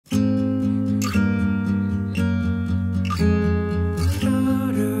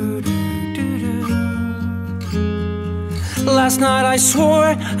Last night I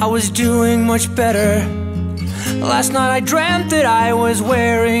swore I was doing much better. Last night I dreamt that I was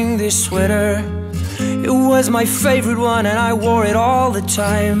wearing this sweater. It was my favorite one and I wore it all the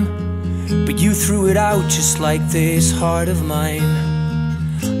time. But you threw it out just like this heart of mine.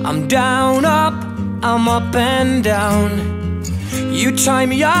 I'm down, up, I'm up and down. You tie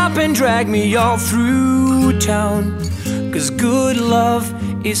me up and drag me all through town. 'Cause good love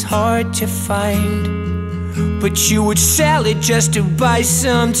is hard to find, but you would sell it just to buy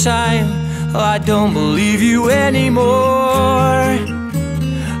some time. I don't believe you anymore.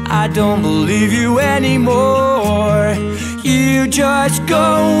 I don't believe you anymore. You just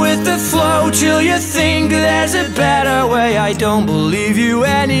go with the flow till you think there's a better way. I don't believe you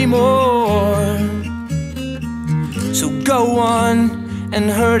anymore. So go on and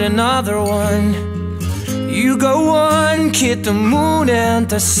hurt another one. You go on, kid the moon and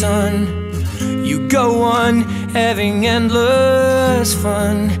the sun. You go on having endless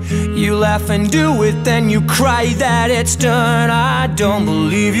fun. You laugh and do it, then you cry that it's done. I don't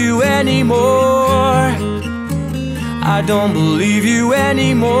believe you anymore. I don't believe you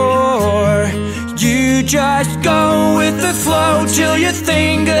anymore. You just go with the flow till you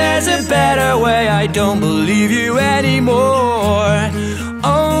think there's a better way. I don't believe you anymore.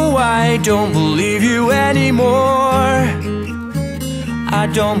 Oh, I don't believe you anymore. I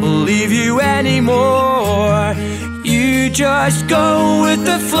don't believe you anymore. You just go with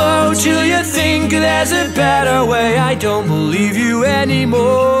the flow till you think there's a better way. I don't believe you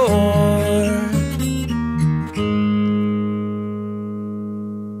anymore.